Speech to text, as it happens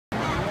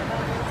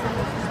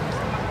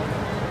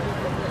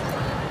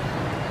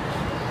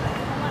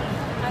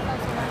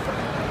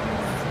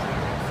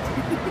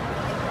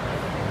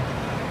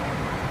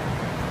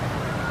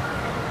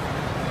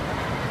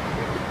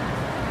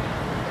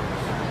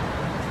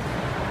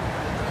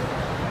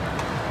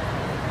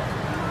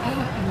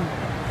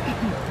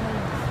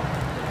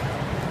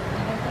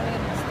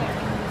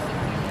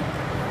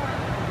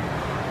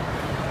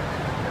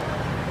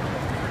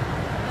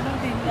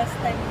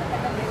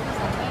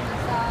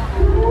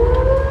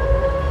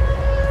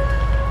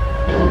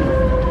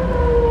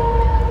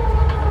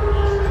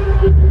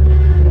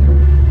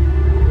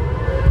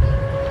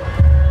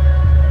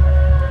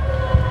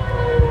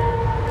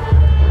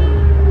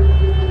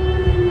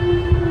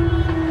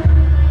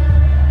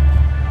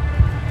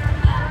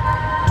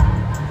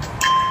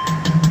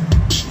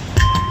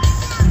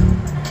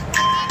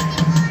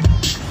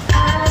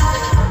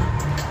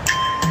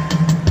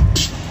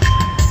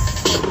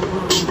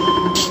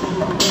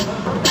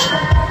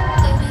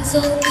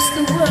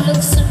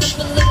listen up,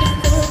 we're looking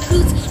for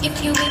recruits. If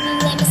you with me,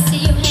 let me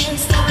see your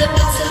hands. Stand up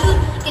and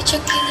salute. Get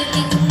your killer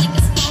little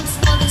niggas,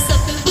 small,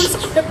 up in boots.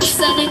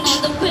 Representing all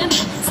the women.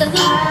 Salute,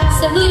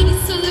 salute.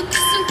 Ladies, so look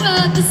so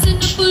well. Listen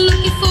up, we're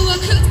looking for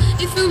recruits.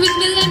 If you're with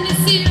me, let me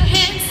see your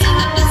hands. Stand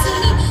up and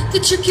salute.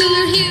 Get your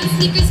killer heels,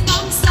 sneakers,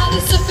 moms, up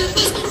in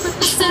boots.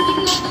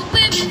 Representing all the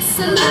women.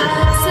 Salute,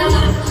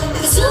 salute.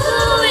 It's who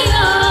we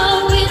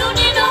are. We don't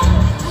need no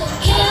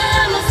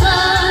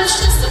camouflage,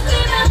 just a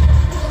female.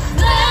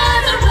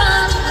 Let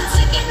around, we're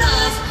taking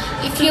off.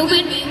 If you're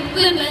with me,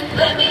 women,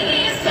 let me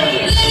hear you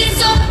say it.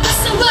 Ladies all across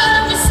the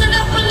world, listen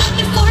up, we're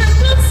looking for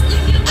recruits.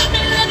 If you're with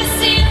me, let me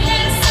see your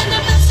hands. Stand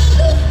up and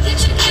salute. Get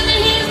your killer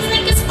heels,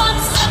 niggas,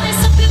 moms, up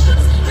in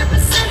boots.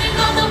 Representing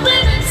all the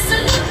women.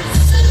 Salute,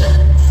 salute.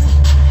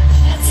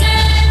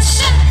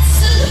 Attention,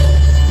 salute.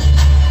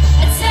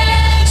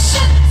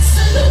 Attention,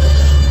 salute.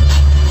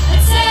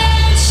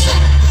 Attention,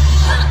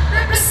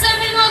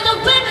 representing all the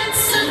women.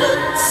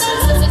 Salute,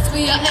 salute. Since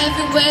we are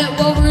everywhere,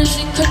 warriors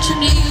in country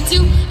need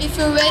you. If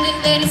you're ready,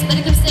 ladies,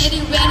 better come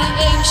steady, ready,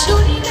 aim.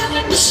 Shooting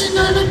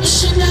on a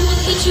mission, I'ma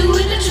hit you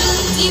with a drum.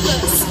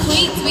 Divas,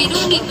 queens, we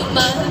don't need the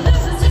money.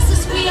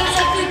 Since we are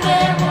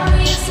everywhere,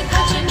 warriors in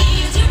country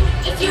need you.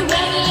 If you're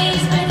ready,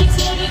 ladies, better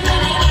steady,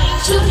 ready, aim.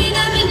 Shooting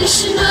on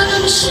a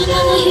mission,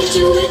 I'ma hit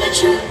you with a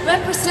drum.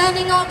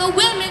 Representing all the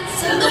women.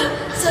 Salute,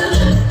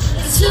 salute.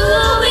 It's who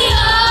we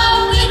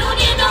are, we don't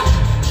need no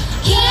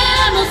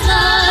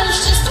camouflage,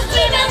 just a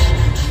female.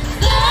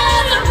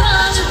 Better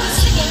run, we're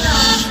taking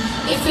off.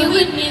 If you're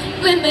with me,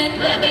 women,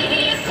 let me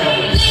hear you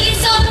say it.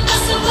 Ladies all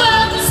across the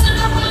world, listen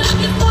up, we're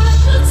looking for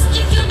recruits.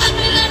 If you're with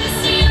me, let me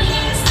see your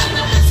hands. Stand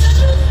up and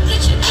salute.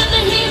 Get your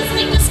killer heels,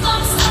 niggas,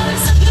 moms,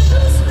 stars, up your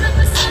boots.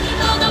 Representing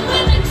all the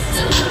women.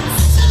 Salute,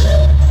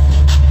 salute.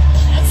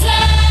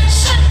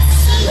 Attention,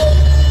 salute.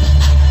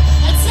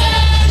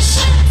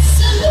 Attention,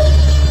 salute.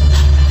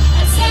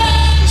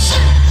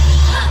 Attention,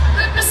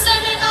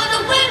 representing all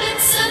the women.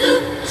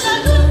 Salute,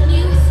 salute.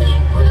 You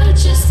think we're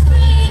just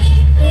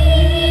pretty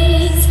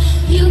things?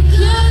 You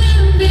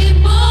couldn't be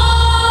more.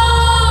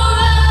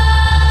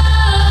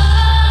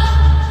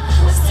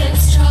 Stay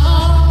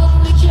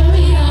strong, we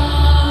carry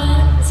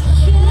on.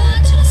 Together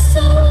just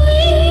so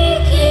we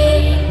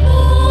keep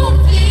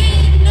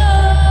moving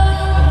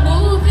up,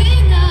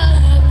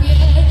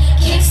 yeah.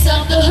 Can't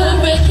stop the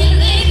hurricane,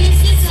 ladies,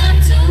 it's time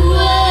to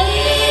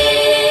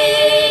wait.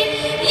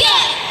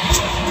 Yeah.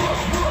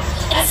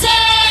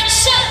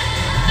 Attention,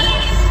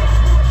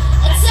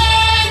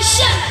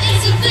 attention,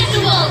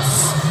 individuals,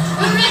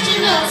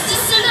 originals,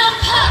 listen up,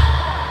 huh?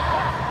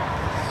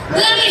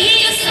 Let me hear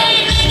you say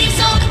it.